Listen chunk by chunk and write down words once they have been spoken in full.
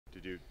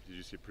Did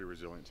you see a pretty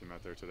resilient team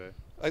out there today?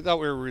 I thought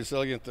we were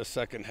resilient the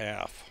second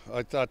half.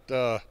 I thought,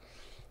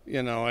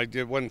 I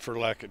did wasn't for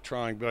lack of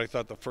trying, but I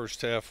thought the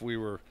first half we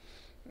were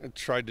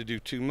tried to do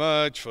too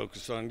much,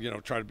 focused on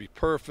trying to be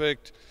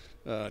perfect,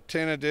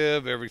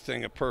 tentative,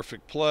 everything a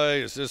perfect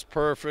play. Is this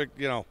perfect?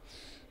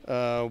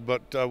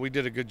 But we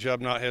did a good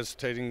job not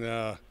hesitating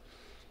the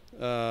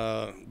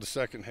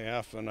second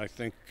half, and I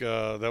think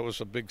that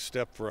was a big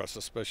step for us,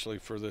 especially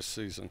for this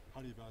season.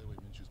 How do you evaluate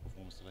Minshew's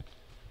performance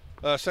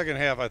today? Second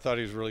half, I thought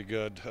he was really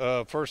good.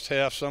 First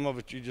half, some of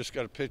it you just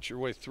got to pitch your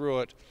way through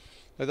it.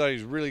 I thought he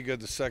was really good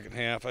the second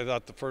half. I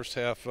thought the first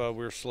half we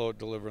were slow at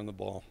delivering the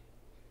ball.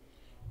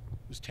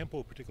 Was tempo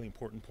a particularly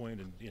important point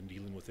in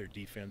dealing with their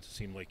defense? It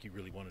seemed like you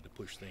really wanted to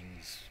push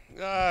things.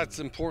 It's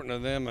important to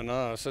them and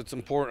us. It's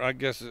important. I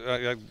guess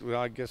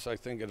I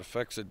think it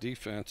affects the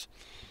defense.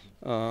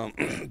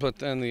 But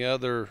then the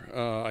other,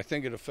 I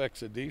think it affects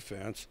the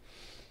defense.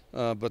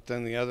 But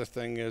then the other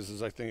thing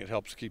is I think it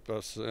helps keep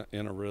us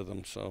in a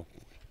rhythm. So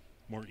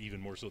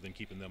Even more so than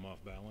keeping them off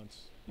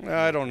balance.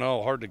 I don't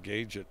know. Hard to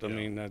gauge it. Yeah. I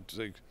mean,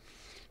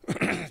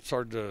 it's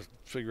hard to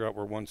figure out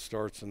where one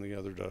starts and the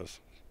other does.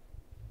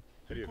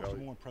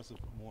 More impressive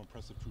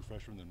true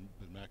freshman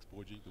than Max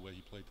Borgi, the way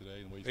he played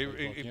today and the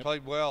way He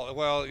played well.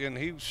 Well, and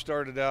he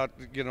started out,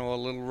 a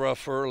little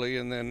rough early,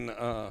 and then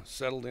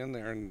settled in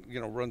there, and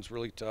runs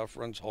really tough,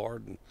 runs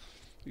hard, and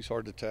he's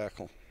hard to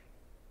tackle.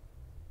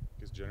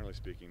 Because generally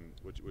speaking,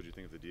 what do you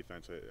think of the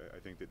defense? I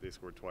think that they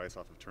scored twice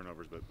off of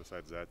turnovers, but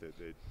besides that,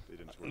 they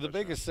didn't score. The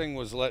biggest thing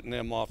was letting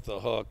them off the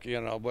hook.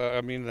 But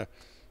I mean.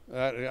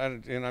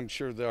 And I'm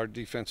sure that our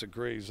defense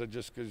agrees that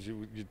just because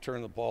you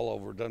turn the ball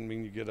over doesn't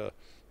mean you get a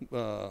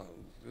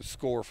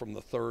score from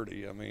the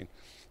 30. I mean,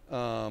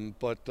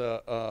 but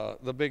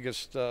the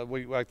biggest,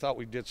 I thought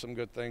we did some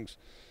good things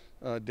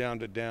down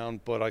to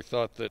down, but I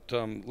thought that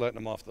letting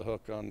them off the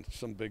hook on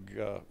some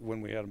big,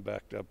 when we had them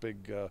backed up,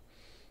 big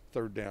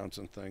third downs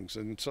and things.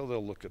 And so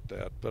they'll look at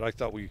that. But I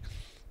thought we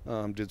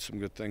did some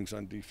good things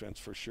on defense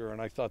for sure.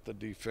 And I thought the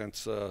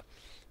defense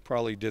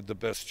probably did the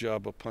best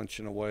job of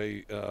punching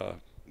away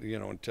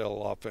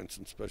until offense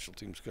and special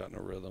teams got in a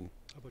rhythm.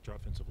 How about your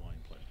offensive line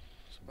play?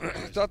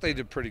 I thought they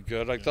did pretty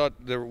good. I thought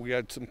we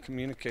had some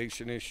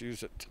communication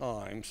issues at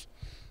times,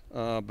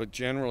 but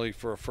generally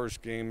for a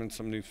first game and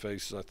some new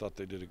faces, I thought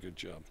they did a good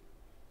job.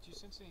 Did you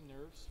sense any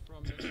nerves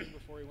from Mitchell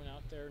before he went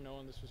out there,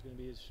 knowing this was going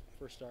to be his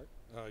first start?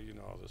 You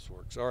know how this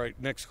works. All right,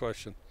 next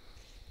question.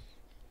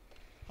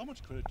 How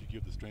much credit do you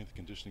give the strength and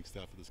conditioning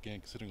staff for this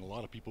game, considering a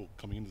lot of people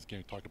coming into this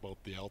game talked about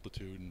the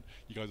altitude, and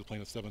you guys were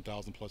playing at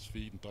 7,000 plus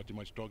feet and thought you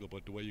might struggle,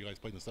 but the way you guys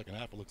played in the second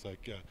half, it looks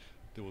like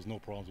there was no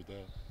problems with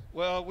that.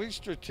 Well, we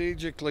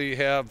strategically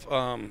have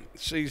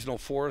seasonal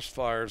forest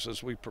fires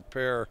as we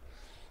prepare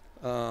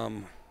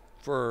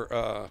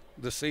for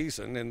the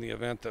season in the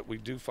event that we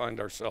do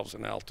find ourselves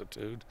in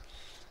altitude.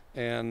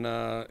 And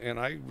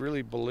I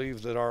really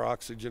believe that our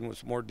oxygen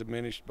was more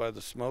diminished by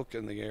the smoke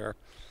in the air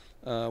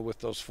with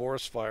those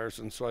forest fires,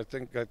 and so I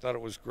thought it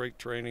was great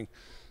training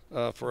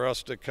for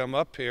us to come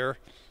up here,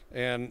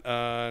 and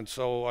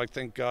so I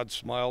think God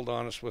smiled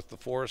on us with the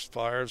forest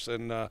fires,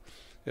 and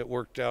it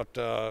worked out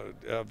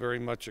very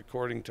much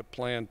according to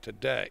plan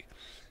today.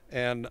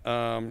 And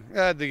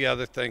the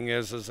other thing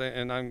is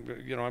and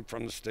I'm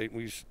from the state, and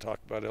we used to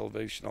talk about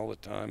elevation all the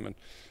time, and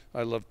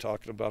I love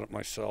talking about it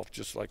myself,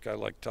 just like I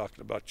like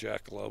talking about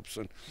jackalopes.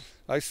 And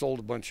I sold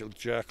a bunch of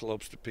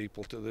jackalopes to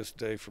people to this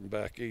day from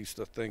back east.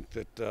 I think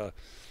that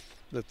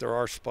there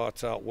are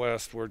spots out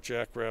west where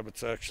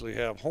jackrabbits actually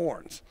have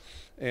horns.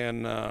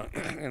 And I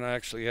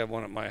actually have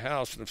one at my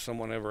house. And if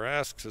someone ever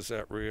asks, is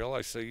that real?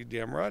 I say, you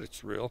damn right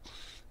it's real.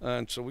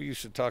 And so we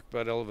used to talk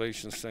about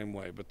elevation the same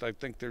way. But I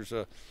think there's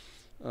a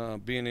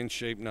being in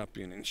shape, not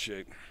being in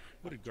shape.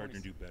 What did Gardner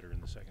do better in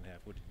the second half?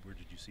 Where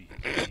did you see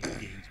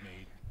gains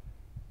made?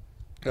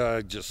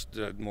 Just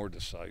more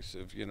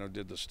decisive,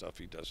 did the stuff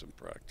he does in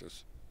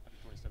practice.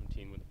 After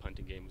 2017, when the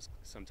punting game was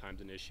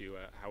sometimes an issue,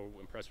 how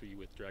impressed were you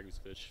with Dragon's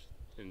Fish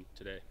in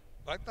today?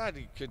 I thought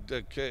he could,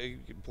 he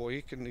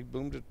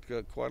boomed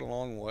it quite a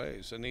long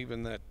ways, and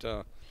even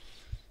that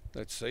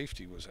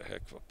safety was a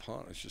heck of a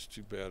punt. It's just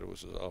too bad it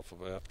was off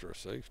of after a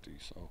safety.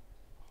 So.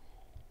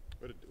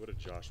 What did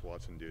Josh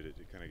Watson do to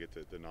kind of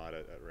get the nod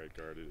at right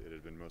guard? It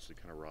had been mostly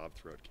kind of robbed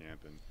throughout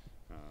camp, and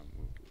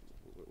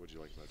what did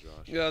you like about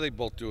Josh? Yeah, they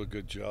both do a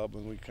good job,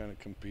 and we kind of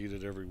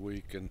competed every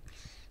week, and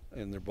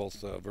they're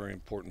both very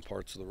important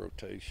parts of the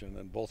rotation,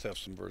 and both have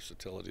some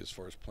versatility as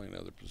far as playing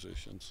other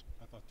positions.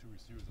 I thought two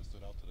receivers that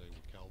stood out today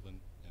were Calvin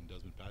and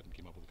Desmond Patton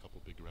came up with a couple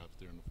of big grabs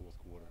there in the fourth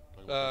quarter.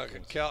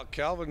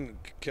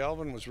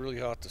 Calvin was really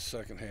hot the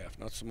second half,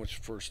 not so much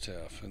first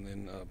half, and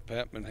then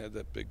Patman had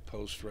that big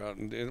post route,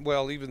 and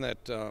even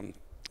that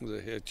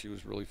the hitch, he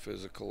was really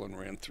physical and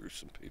ran through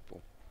some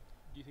people.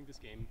 Do you think this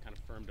game kind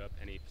of firmed up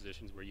any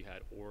positions where you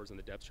had oars on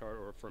the depth chart,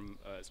 or from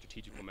a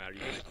strategical matter, you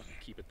just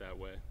keep it that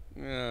way?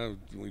 Yeah,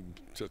 we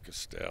took a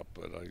step,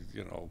 but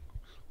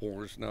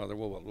oars. No,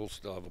 we'll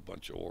still have a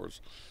bunch of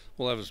oars.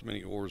 We'll have as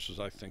many oars as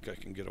I think I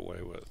can get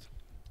away with.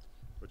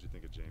 What did you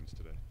think of James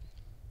today?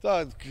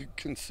 Thought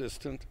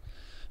consistent.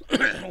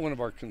 one of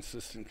our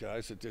consistent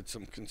guys that did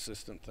some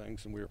consistent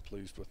things, and we were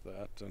pleased with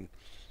that. And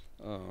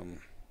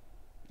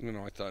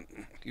I thought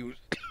he was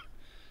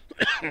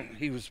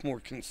he was more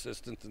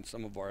consistent than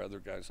some of our other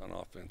guys on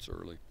offense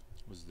early.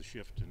 Was the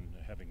shift in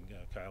having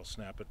Kyle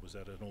snap it, was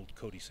that an old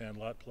Cody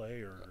Sandlot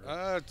play, or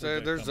I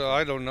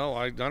don't know.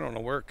 I don't know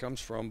where it comes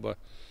from, but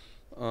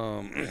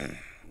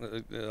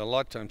a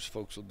lot of times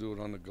folks will do it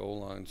on the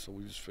goal line, so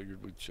we just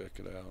figured we'd check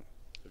it out.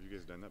 Have you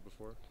guys done that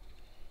before?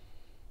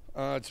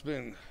 It's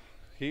been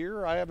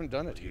here. I haven't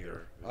done it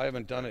here. I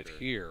haven't done it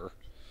here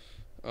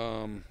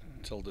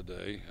until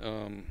today.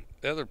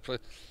 Other play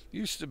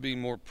used to be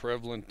more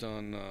prevalent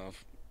on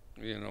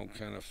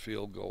kind of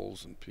field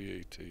goals and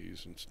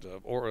PATs and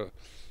stuff. Or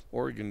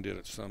Oregon did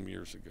it some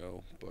years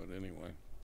ago, but anyway.